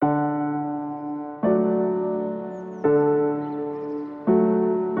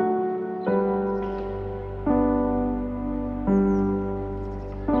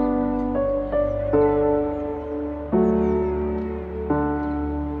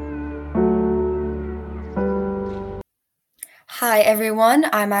Hi, everyone.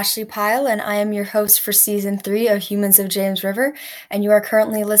 I'm Ashley Pyle, and I am your host for season 3 of Humans of James River, and you are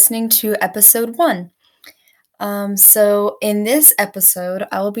currently listening to episode 1. In this episode,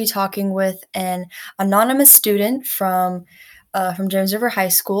 I will be talking with an anonymous student from James River High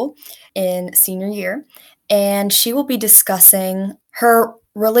School in senior year, and she will be discussing her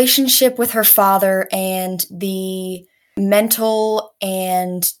relationship with her father and the mental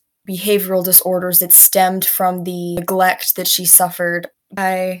and behavioral disorders that stemmed from the neglect that she suffered.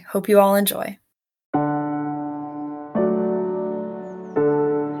 I hope you all enjoy.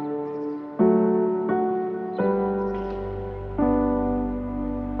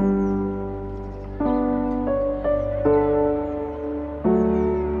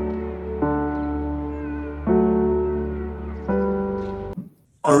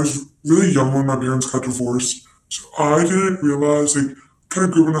 I was really young when my parents got divorced, so I didn't realize, kind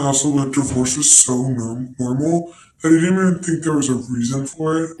of grew up in a household where divorce was so normal that I didn't even think there was a reason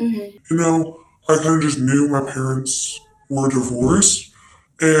for it. I kind of just knew my parents were divorced,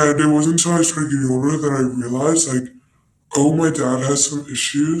 and it wasn't until I started getting older that I realized, oh, my dad has some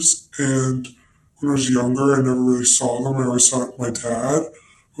issues, and when I was younger, I never really saw them. I always saw my dad.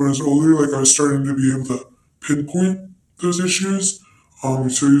 When I was older, I was starting to be able to pinpoint those issues.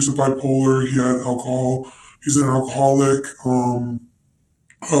 So he was a bipolar. He had alcohol. He's an alcoholic.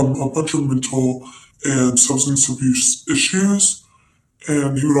 A bunch of mental and substance abuse issues,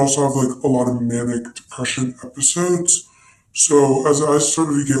 and he would also have a lot of manic depression episodes. So as I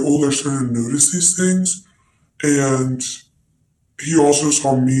started to get older, I started to notice these things, and he also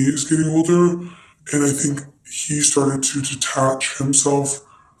saw me as getting older, and I think he started to detach himself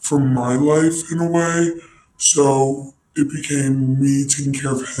from my life in a way. So it became me taking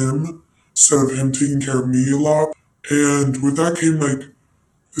care of him instead of him taking care of me a lot. And with that came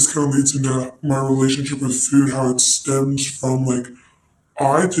this kind of leads into my relationship with food, how it stems from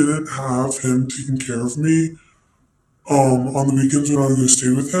I didn't have him taking care of me on the weekends when I would go stay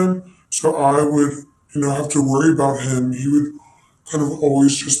with him. So I would, have to worry about him. He would kind of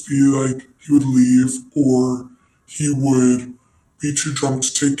always just be he would leave or he would be too drunk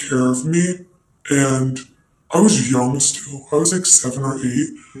to take care of me. And I was young still. I was 7 or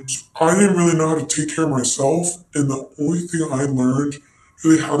 8. So I didn't really know how to take care of myself. And the only thing I learned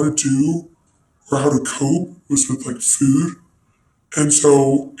really how to do or how to cope was with food. And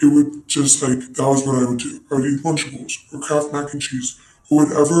so it would just that was what I would do. I would eat Lunchables or Kraft mac and cheese or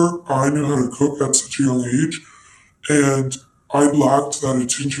whatever I knew how to cook at such a young age. And I lacked that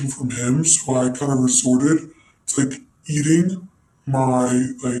attention from him, so I kind of resorted to eating my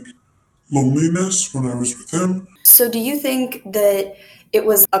loneliness when I was with him. So, do you think that it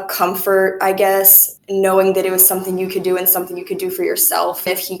was a comfort, I guess, knowing that it was something you could do and something you could do for yourself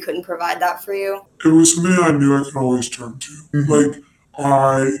if he couldn't provide that for you? It was something I knew I could always turn to.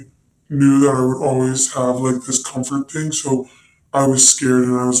 I knew that I would always have this comfort thing, so I was scared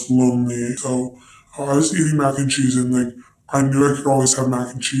and I was lonely. So I was eating mac and cheese, and I knew I could always have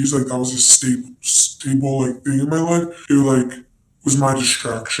mac and cheese. That was a stable thing in my life. It was my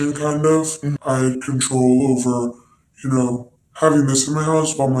distraction kind of. I had control over, having this in my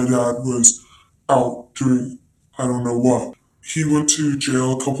house while my dad was out doing I don't know what. He went to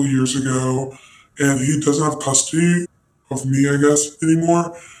jail a couple years ago, and he doesn't have custody of me, I guess,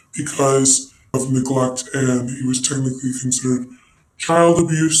 anymore because of neglect, and he was technically considered child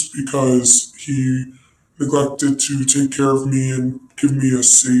abuse because he neglected to take care of me and give me a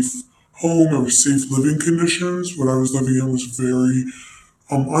safe home or safe living conditions. What I was living in was very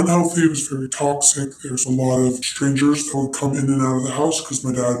unhealthy. It was very toxic. There's a lot of strangers that would come in and out of the house because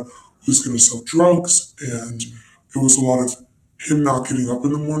my dad was going to sell drugs, and it was a lot of him not getting up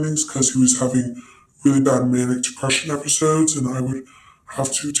in the mornings because he was having really bad manic depression episodes, and I would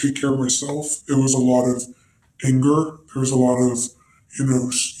have to take care of myself. It was a lot of anger. There was a lot of,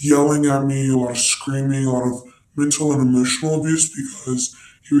 yelling at me, a lot of screaming, a lot of mental and emotional abuse because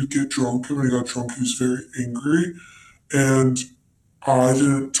he would get drunk, and when he got drunk, he was very angry. And I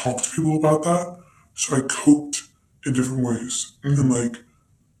didn't talk to people about that, so I coped in different ways, and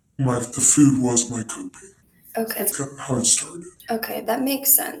the food was my coping. Okay. That's kind of how it started. Okay, that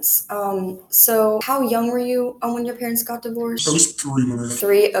makes sense. So how young were you when your parents got divorced? I was 3 when I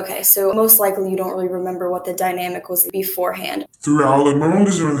 3? Okay, so most likely you don't really remember what the dynamic was beforehand. throughout. My mom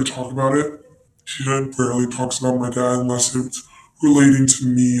doesn't really talk about it. She rarely talks about my dad unless it's relating to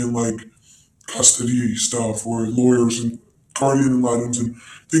me and custody stuff or lawyers and guardian items and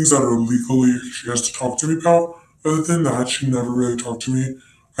things that are legally she has to talk to me about. Other than that, she never really talked to me.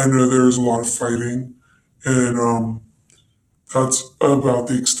 I know there was a lot of fighting, and that's about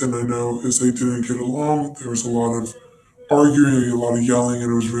the extent I know. Is they didn't get along. There was a lot of arguing, a lot of yelling,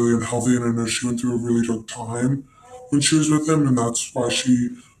 and it was really unhealthy. And I know she went through a really dark time when she was with him, and that's why she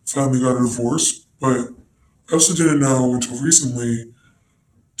finally got a divorce. But I also didn't know until recently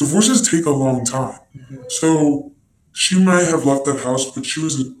divorces take a long time. So she might have left that house, but she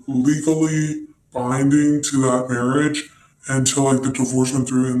was legally binding to that marriage until like the divorce went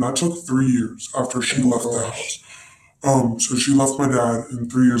through, and that took 3 years after she left the house. So she left my dad,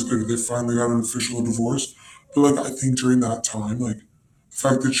 and 3 years later they finally got an official divorce. But like I think during that time, like the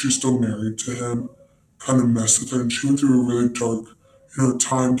fact that she was still married to him kind of messed with her, and she went through a really dark,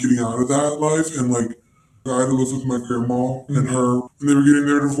 time getting out of that life. And like I had to live with my grandma and her when they were getting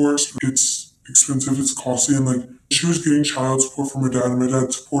their divorce. It's expensive, it's costly, and like she was getting child support from my dad, and my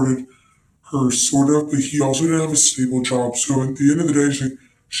dad supported her sort of, but he also didn't have a stable job. So at the end of the day,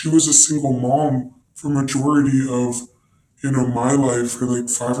 she was a single mom for majority of my life for like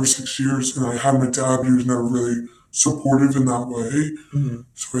 5 or 6 years, and I had my dad who was never really supportive in that way.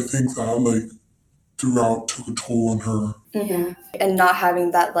 So I think that like throughout took a toll on her. And not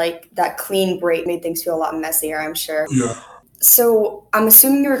having that clean break made things feel a lot messier, I'm sure. Yeah. So I'm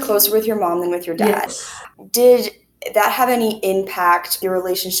assuming you were closer with your mom than with your dad. Yes. Did that have any impact your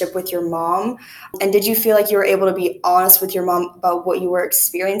relationship with your mom? And did you feel like you were able to be honest with your mom about what you were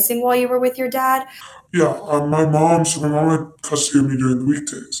experiencing while you were with your dad? Yeah, my mom had custody of me during the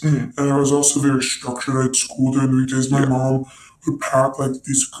weekdays. And I was also very structured at school during the weekdays. My mom would pack like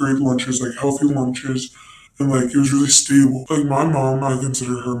these great lunches, like healthy lunches, and like it was really stable. Like my mom, I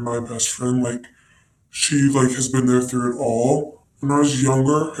consider her my best friend. Like she like has been there through it all. When I was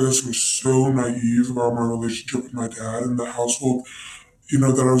younger, I just was so naive about my relationship with my dad and the household,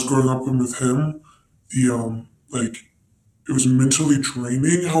 that I was growing up in with him. The like it was mentally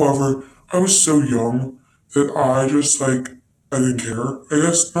draining. However, I was so young that I just like I didn't care. I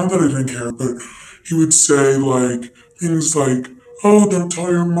guess not that I didn't care, but he would say like things like, "Oh, don't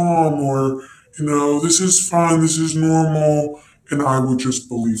tell your mom," or "This is fine, this is normal," and I would just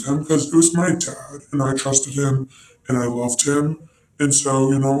believe him because it was my dad, and I trusted him, and I loved him, and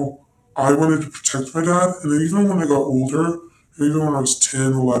so I wanted to protect my dad. And then even when I got older, and even when I was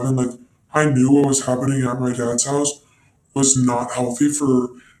 10, 11, like I knew what was happening at my dad's house was not healthy for,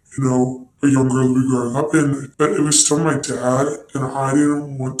 a young girl to be growing up in. But it was still my dad, and I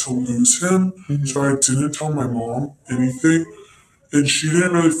didn't want to lose him. So I didn't tell my mom anything. And she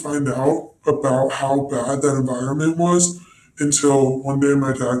didn't really find out about how bad that environment was until one day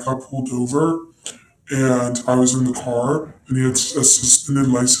my dad got pulled over, and I was in the car, and he had a suspended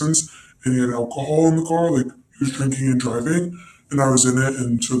license, and he had alcohol in the car, like he was drinking and driving. And I was in it,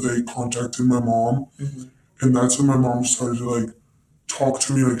 and so they contacted my mom, and that's when my mom started to like talk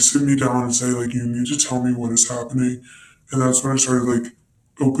to me, like sit me down and say, like, you need to tell me what is happening. And that's when I started like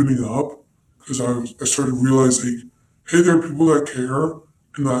opening up because I started realizing, hey, there are people that care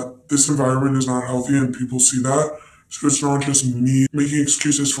and that this environment is not healthy and people see that. So it's not just me making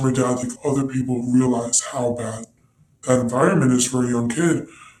excuses for my dad, like other people realize how bad that environment is for a young kid.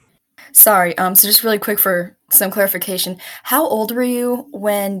 Sorry, so just really quick for some clarification. How old were you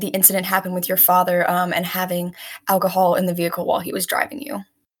when the incident happened with your father, and having alcohol in the vehicle while he was driving you?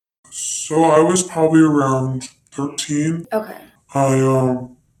 So I was probably around 13. Okay.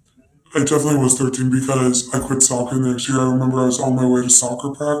 I definitely was 13 because I quit soccer the next year. I remember I was on my way to soccer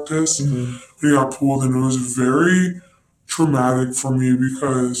practice when he got pulled, and it was very traumatic for me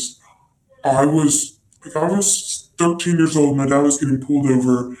because I was 13 years old. My dad was getting pulled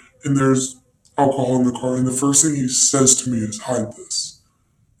over, and there's alcohol in the car, and the first thing he says to me is, "Hide this."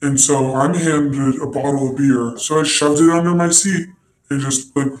 And so I'm handed a bottle of beer, so I shoved it under my seat and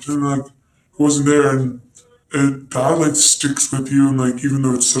just like pretended like it wasn't there. And that like sticks with you. And like even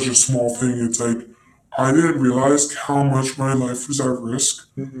though it's such a small thing, it's like I didn't realize how much my life was at risk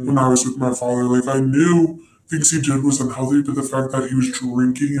when I was with my father. Like I knew things he did was unhealthy, but the fact that he was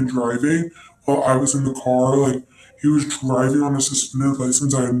drinking and driving while I was in the car, like he was driving on a suspended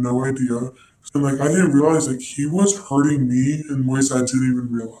license, I had no idea. And like I didn't realize like he was hurting me in ways I didn't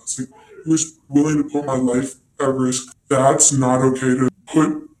even realize. Like he was willing to put my life at risk. That's not okay to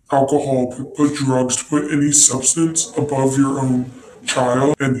put alcohol, put drugs, to put any substance above your own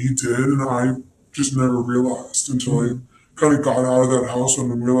child. And he did, and I just never realized until I kind of got out of that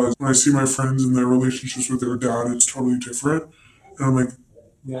household and realized when I see my friends and their relationships with their dad, it's totally different. And I'm like,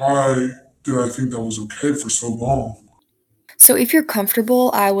 why did I think that was okay for so long? So, if you're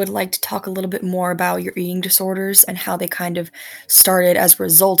comfortable, I would like to talk a little bit more about your eating disorders and how they kind of started as a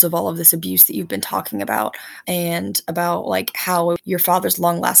result of all of this abuse that you've been talking about, and about like how your father's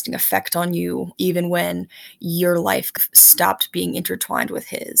long lasting effect on you, even when your life stopped being intertwined with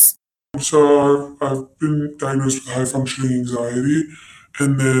his. So I've been diagnosed with high functioning anxiety,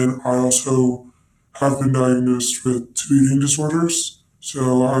 and then I also have been diagnosed with two eating disorders.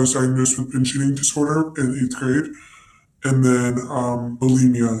 So I was diagnosed with binge eating disorder in eighth grade, and then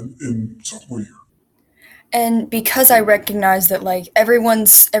bulimia in sophomore year. And because I recognize that like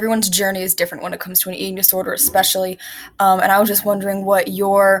everyone's journey is different when it comes to an eating disorder, especially, and I was just wondering what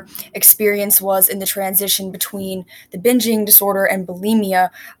your experience was in the transition between the binge eating disorder and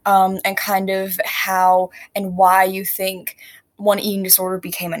bulimia, and kind of how and why you think one eating disorder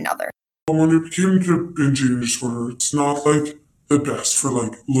became another. When it came to binge eating disorder, it's not like the best for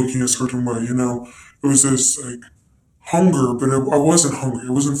like looking a certain way. It was this like hunger, but I wasn't hungry.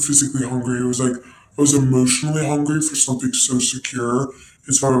 I wasn't physically hungry. It was like I was emotionally hungry for something so secure.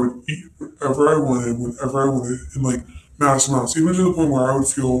 And so I would eat whatever I wanted, whenever I wanted, in like mass amounts, even to the point where I would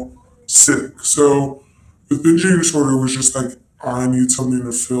feel sick. So with binge eating disorder, it was just like, I need something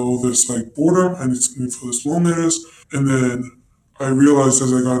to fill this like boredom. I need something to fill this loneliness. And then I realized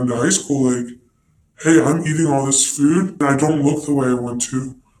as I got into high school, like, hey, I'm eating all this food and I don't look the way I want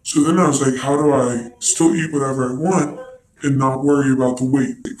to. So then I was like, how do I still eat whatever I want and not worry about the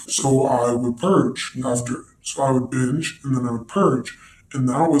weight? So I would purge after. So I would binge and then I would purge. And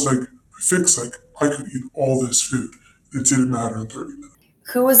that was like a fix. Like I could eat all this food. It didn't matter in 30 minutes.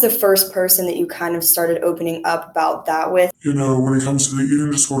 Who was the first person that you kind of started opening up about that with? When it comes to the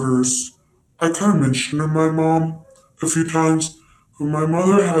eating disorders, I kind of mentioned to my mom a few times, but my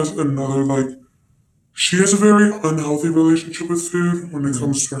mother has another like she has a very unhealthy relationship with food when it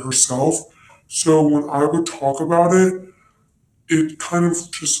comes to herself. So when I would talk about it, it kind of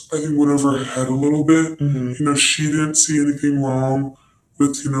just, I think, went over her head a little bit. She didn't see anything wrong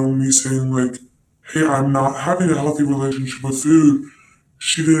with, me saying, like, hey, I'm not having a healthy relationship with food.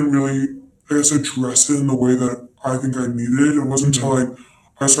 She didn't really, I guess, address it in the way that I think I needed. It wasn't until like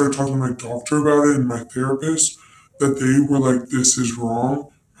I started talking to my doctor about it and my therapist that they were like, this is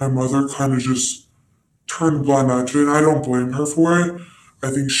wrong. My mother kind of just turned a blind eye to it, and I don't blame her for it. I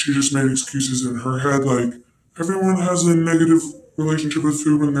think she just made excuses in her head, like everyone has a negative relationship with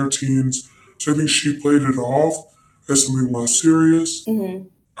food when they're teens. So I think she played it off as something less serious.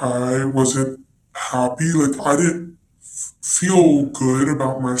 I wasn't happy. Like I didn't feel good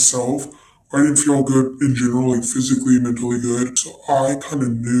about myself. I didn't feel good in general, like physically, mentally good. So I kind of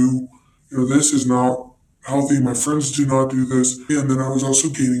knew, this is not healthy. My friends do not do this. And then I was also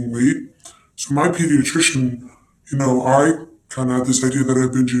gaining weight. So my pediatrician, I kind of had this idea that I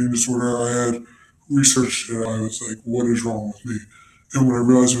had binge eating disorder. I had researched it. I was like, what is wrong with me? And when I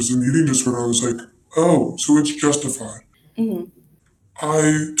realized it was an eating disorder, I was like, oh, so it's justified.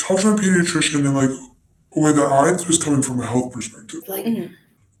 I talked to my pediatrician in like a way that I was coming from a health perspective. Like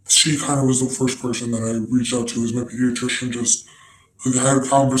she kind of was the first person that I reached out to as my pediatrician. Just like I had a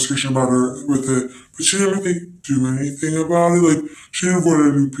conversation about her with it, but she didn't really do anything about it. Like she didn't want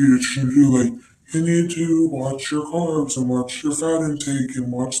a new pediatrician to do like you need to watch your carbs and watch your fat intake and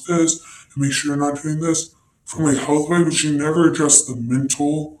watch this and make sure you're not doing this from a health way, but she never addressed the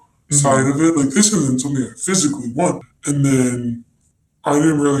mental side of it. Like this isn't something I physically want. And then I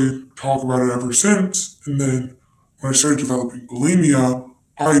didn't really talk about it ever since. And then when I started developing bulimia,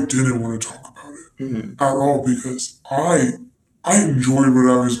 I didn't want to talk about it at all because I enjoyed what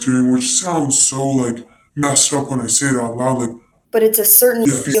I was doing, which sounds so like messed up when I say it out loud. Like, but it's a certain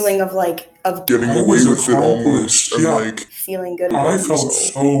yeah, feeling of like of getting away with it almost, and yeah, like feeling good I about felt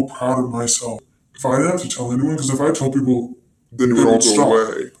yourself. so proud of myself. If I didn't have to tell anyone, because if I told people, then it would all go stop.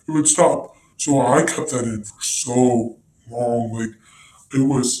 away. It would stop. So I kept that in for so long. Like it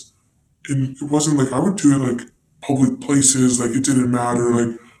was, and it wasn't like I would do it like public places. Like it didn't matter.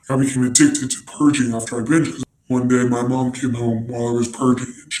 Like I became addicted to purging after I binged. 'Cause one day my mom came home while I was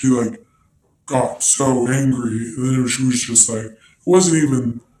purging, and she like got so angry, and then she was just like, it wasn't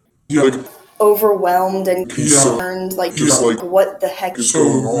even, yeah, Like Overwhelmed and yeah, concerned, like just like what the heck is so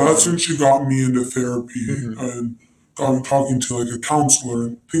going on. that's when she got me into therapy and got me talking to like a counselor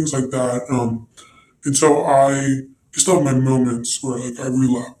and things like that. And so I still have my moments where like I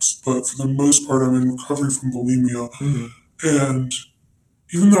relapse, but for the most part, I'm in recovery from bulimia. And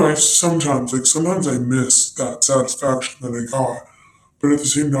even though sometimes I miss that satisfaction that I got, but at the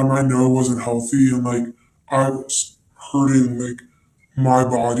same time, I know it wasn't healthy and like I was hurting like my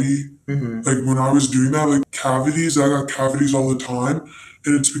body. Like when I was doing that, like cavities, I got cavities all the time.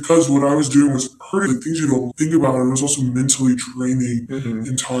 And it's because what I was doing was hurting, like things you don't think about. It was also mentally draining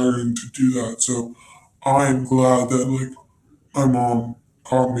and tiring to do that. So I'm glad that like my mom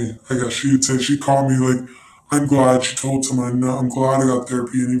caught me. I guess she would say she caught me. Like I'm glad she told someone. No, I'm glad I got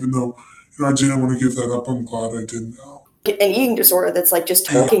therapy, and even though I didn't want to give that up, I'm glad I did now. an eating disorder that's like just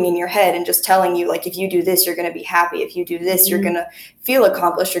talking in your head and just telling you like if you do this you're going to be happy, if you do this you're going to feel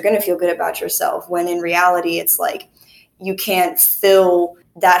accomplished, you're going to feel good about yourself, when in reality it's like you can't fill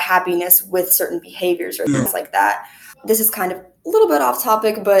that happiness with certain behaviors or things like that. This is kind of a little bit off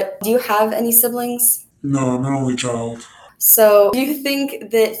topic, but do you have any siblings? No, I'm an only child. So do you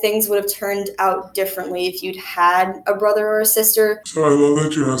think that things would have turned out differently if you'd had a brother or a sister? So I love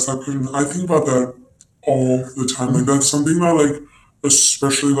that you asked that question. I think about that all the time. Like that's something that like,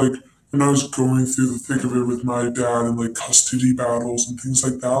 especially like when I was going through the thick of it with my dad and like custody battles and things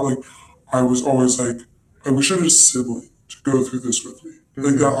like that, like I was always like, I wish I had a sibling to go through this with me.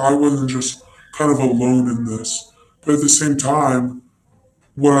 Like that I wasn't just kind of alone in this. But at the same time,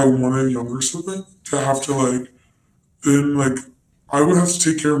 would I want a younger sibling to have to like then like I would have to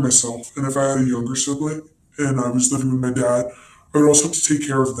take care of myself. And if I had a younger sibling and I was living with my dad, I would also have to take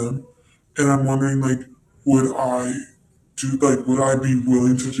care of them. And I'm wondering like would I be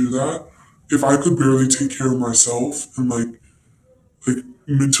willing to do that? If I could barely take care of myself and like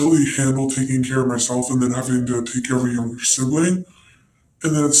mentally handle taking care of myself and then having to take care of a younger sibling.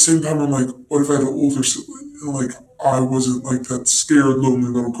 And then at the same time I'm like, what if I had an older sibling? And like I wasn't like that scared lonely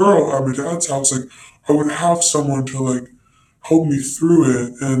little girl at my dad's house. Like I would have someone to like help me through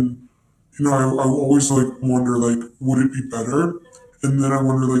it. And I always like wonder like, would it be better? And then I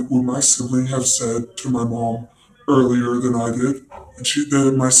wonder like, would my sibling have said to my mom earlier than I did? And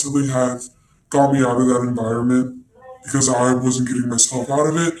that my sibling have got me out of that environment because I wasn't getting myself out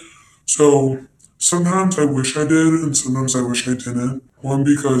of it. So sometimes I wish I did, and sometimes I wish I didn't. One,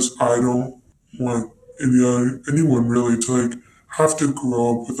 because I don't want anyone really to like have to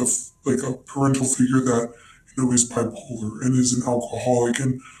grow up with like a parental figure that is bipolar and is an alcoholic.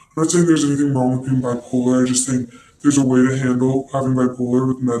 And I'm not saying there's anything wrong with being bipolar. I just think there's a way to handle having bipolar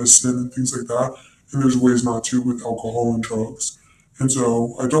with medicine and things like that, and there's ways not to with alcohol and drugs. And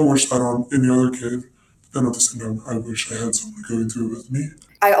so I don't wish that on any other kid. But then at the same time, I wish I had someone going through it with me.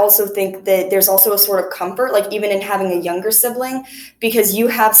 I also think that there's also a sort of comfort, like even in having a younger sibling, because you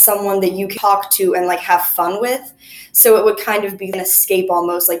have someone that you can talk to and like have fun with. So it would kind of be an escape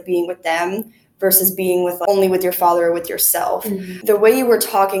almost, like being with them versus being with only with your father or with yourself. Mm-hmm. The way you were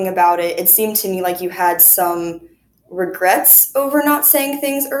talking about it, it seemed to me like you had some regrets over not saying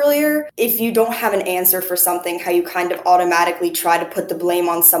things earlier. If you don't have an answer for something, how you kind of automatically try to put the blame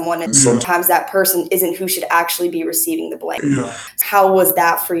on someone, and sometimes that person isn't who should actually be receiving the blame. Yeah. How was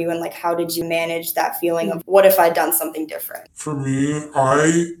that for you, and like how did you manage that feeling of what if I'd done something different? For me,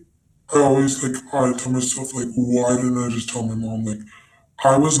 I always like I tell myself like, why didn't I just tell my mom? Like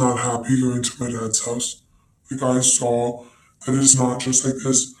I was not happy going to my dad's house. Like I saw that it's not just like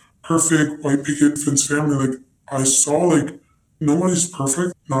this perfect white picket fence family. Like I saw like nobody's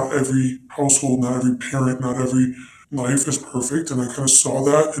perfect. Not every household, not every parent, not every life is perfect. And I kind of saw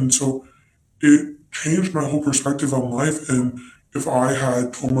that. And so it changed my whole perspective on life. And if I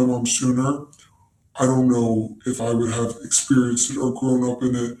had told my mom sooner, I don't know if I would have experienced it or grown up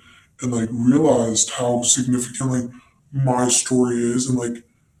in it and like realized how significant like my story is and like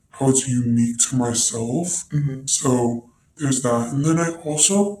how it's unique to myself. Mm-hmm. So there's that. And then I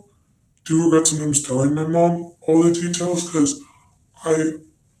also do regret sometimes telling my mom all the details because I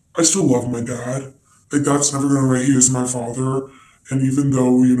I still love my dad. Like that's never gonna right. He is my father. And even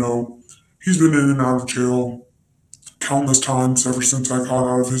though, he's been in and out of jail countless times ever since I got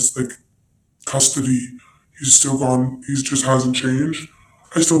out of his like custody, he's still gone, he just hasn't changed.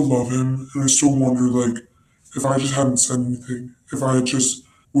 I still love him and I still wonder like if I just hadn't said anything, if I had just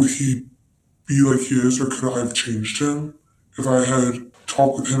would he be like he is or could I have changed him? If I had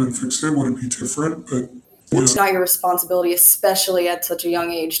talked with him and fixed it, would it be different? But it's not your responsibility, especially at such a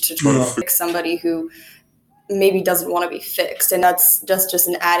young age, to try to fix somebody who maybe doesn't want to be fixed. And that's just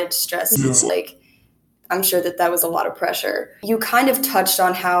an added stress. Yeah. It's like, I'm sure that was a lot of pressure. You kind of touched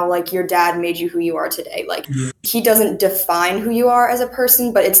on how like your dad made you who you are today. Like he doesn't define who you are as a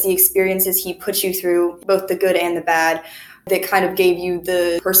person, but it's the experiences he put you through, both the good and the bad, that kind of gave you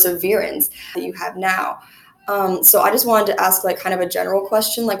the perseverance that you have now. So I just wanted to ask like kind of a general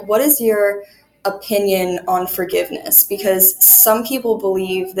question, like what is your opinion on forgiveness? Because some people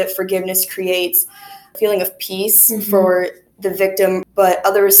believe that forgiveness creates a feeling of peace for the victim, but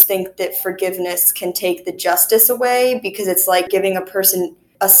others think that forgiveness can take the justice away because it's like giving a person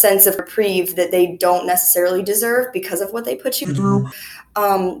a sense of reprieve that they don't necessarily deserve because of what they put you through.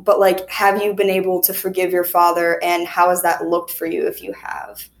 But like, have you been able to forgive your father, and how has that looked for you if you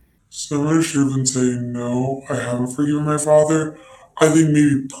have? So I'm going to even say no, I haven't forgiven my father. I think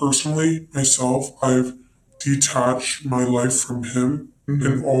maybe personally, myself, I've detached my life from him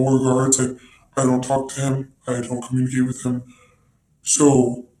in all regards. Like, I don't talk to him. I don't communicate with him.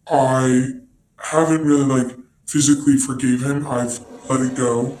 So I haven't really like physically forgave him. I've let it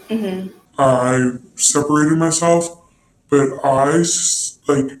go. Mhm. I separated myself, but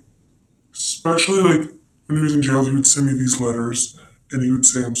like, especially like when he was in jail, he would send me these letters and he would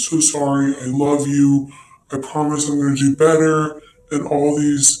say, "I'm so sorry. I love you. I promise I'm going to do better," and all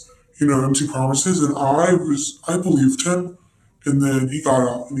these, empty promises. And I believed him. And then he got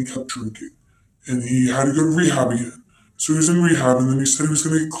out and he kept drinking and he had to go to rehab again. So he was in rehab, and then he said he was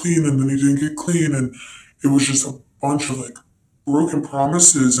going to get clean, and then he didn't get clean, and it was just a bunch of like broken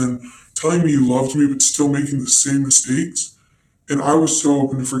promises and telling me he loved me, but still making the same mistakes. And I was so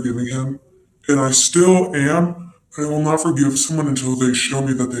open to forgiving him, and I still am. But I will not forgive someone until they show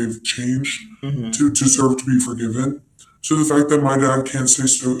me that they've changed to deserve to be forgiven. So the fact that my dad can't stay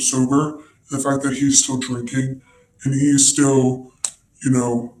sober, the fact that he's still drinking, and he's still, you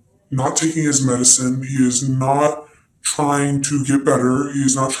know, not taking his medicine. He is not trying to get better. He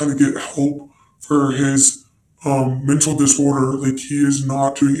is not trying to get help for his mental disorder. Like, he is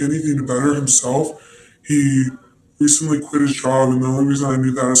not doing anything to better himself. He recently quit his job, and the only reason I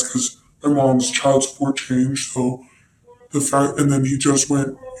knew that is because my mom's child support changed. So the fact, and then he just got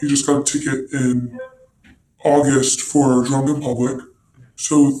a ticket in August for drunk in public.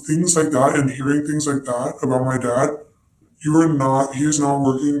 So things like that, and hearing things like that about my dad, he is not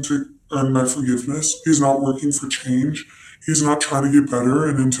working to earn my forgiveness. He's not working for change. He's not trying to get better.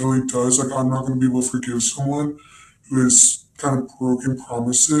 And until he does, like, I'm not going to be able to forgive someone who has kind of broken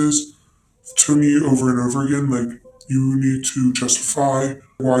promises to me over and over again. Like, you need to justify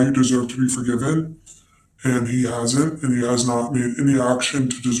why you deserve to be forgiven. And he hasn't, and he has not made any action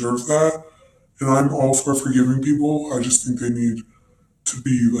to deserve that. And I'm all for forgiving people. I just think they need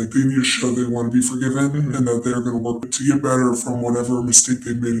to show they want to be forgiven and that they're going to work to get better from whatever mistake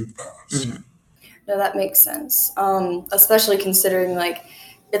they made in the past. No, that makes sense. Especially considering like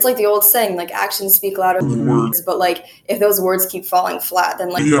it's like the old saying, like actions speak louder than words. But like if those words keep falling flat, then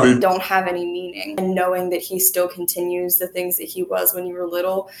like Yeah. they don't have any meaning. And knowing that he still continues the things that he was when you were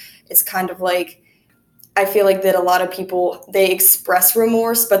little, it's kind of like I feel like that a lot of people they express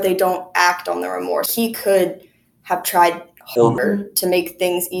remorse, but they don't act on the remorse. He could have tried harder to make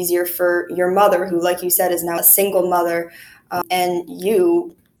things easier for your mother, who, like you said, is now a single mother, and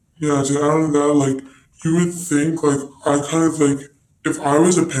you. Yeah, to add on to that, like, you would think, like, I kind of like, if I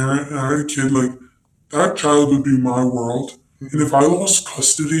was a parent and I had a kid, like, that child would be my world. And if I lost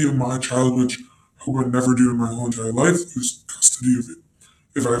custody of my child, which I would never do in my whole entire life, lose custody of it.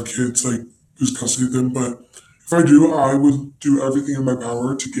 If I have kids, like, lose custody of them. But if I do, I would do everything in my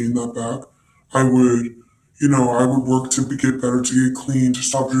power to gain that back. I would, I would work to get better, to get clean, to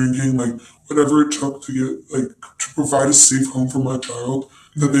stop drinking, like, whatever it took to get, like, to provide a safe home for my child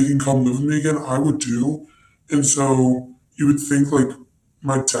that they can come live with me again, I would do. And so you would think, like,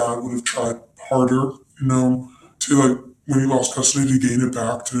 my dad would have tried harder, to, like, when he lost custody, to gain it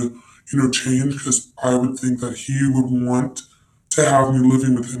back, to, change, because I would think that he would want to have me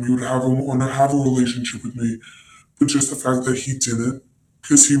living with him. He would want to have a relationship with me. But just the fact that he didn't,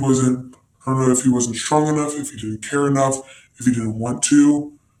 because he wasn't, I don't know if he wasn't strong enough, if he didn't care enough, if he didn't want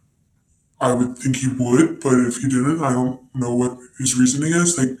to. I would think he would, but if he didn't, I don't know what his reasoning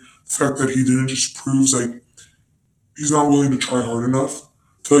is. Like, the fact that he didn't just proves like he's not willing to try hard enough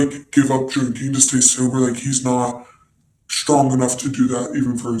to like give up drinking to stay sober. Like, he's not strong enough to do that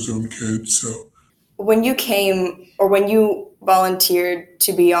even for his own kids. So When you came or when you volunteered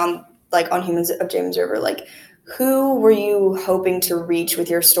to be on Humans of James River, like who were you hoping to reach with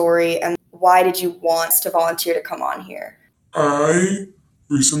your story, and why did you want to volunteer to come on here? I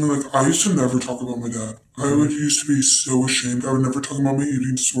recently, like, I used to never talk about my dad. I would used to be so ashamed. I would never talk about my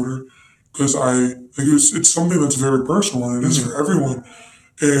eating disorder because it's something that's very personal and it is for everyone.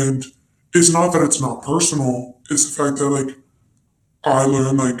 And it's not that it's not personal. It's the fact that, like, I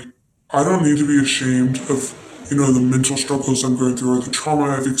learned, like, I don't need to be ashamed of, the mental struggles I'm going through or the trauma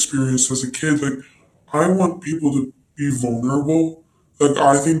I've experienced as a kid. Like, I want people to be vulnerable. Like,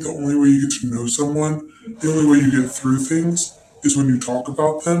 I think the only way you get to know someone, the only way you get through things is when you talk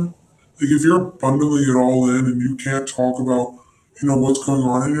about them. Like, if you're bundling it all in and you can't talk about, what's going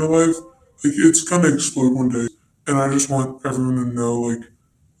on in your life, like, it's gonna explode one day. And I just want everyone to know, like,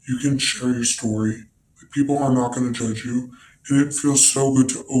 you can share your story. Like, people are not gonna judge you. And it feels so good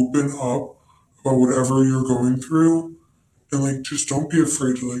to open up about whatever you're going through. And, like, just don't be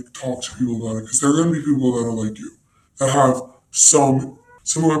afraid to, like, talk to people about it. Because there are gonna be people that are like you, that have some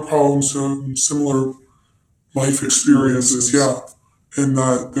similar problems, some similar life experiences, yeah. And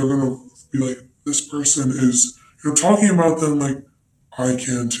that they're gonna be like, this person is, talking about them, like, I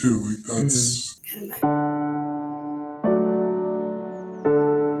can too. Like that's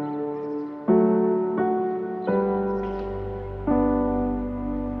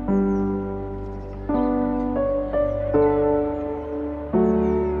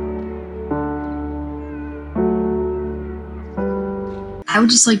I would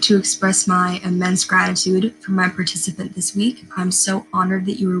just like to express my immense gratitude for my participant this week. I'm so honored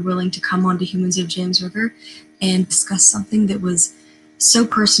that you were willing to come on to Humans of James River and discuss something that was so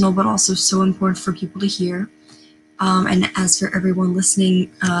personal but also so important for people to hear. And as for everyone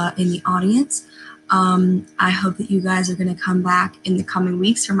listening in the audience, I hope that you guys are going to come back in the coming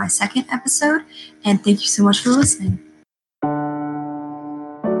weeks for my second episode. And thank you so much for listening.